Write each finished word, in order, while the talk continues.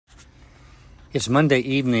It's Monday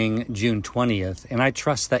evening, June 20th, and I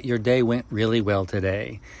trust that your day went really well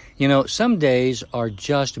today. You know, some days are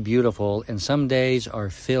just beautiful, and some days are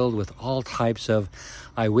filled with all types of,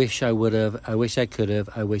 I wish I would have, I wish I could have,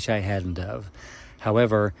 I wish I hadn't have.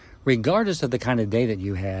 However, regardless of the kind of day that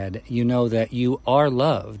you had, you know that you are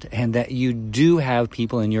loved and that you do have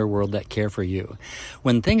people in your world that care for you.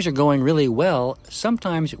 When things are going really well,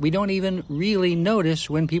 sometimes we don't even really notice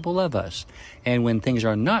when people love us. And when things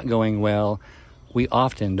are not going well, we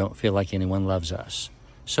often don't feel like anyone loves us.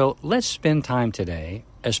 So let's spend time today,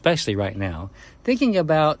 especially right now, thinking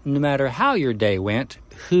about no matter how your day went,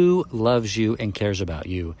 who loves you and cares about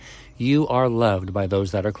you. You are loved by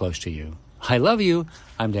those that are close to you. I love you.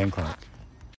 I'm Dan Clark.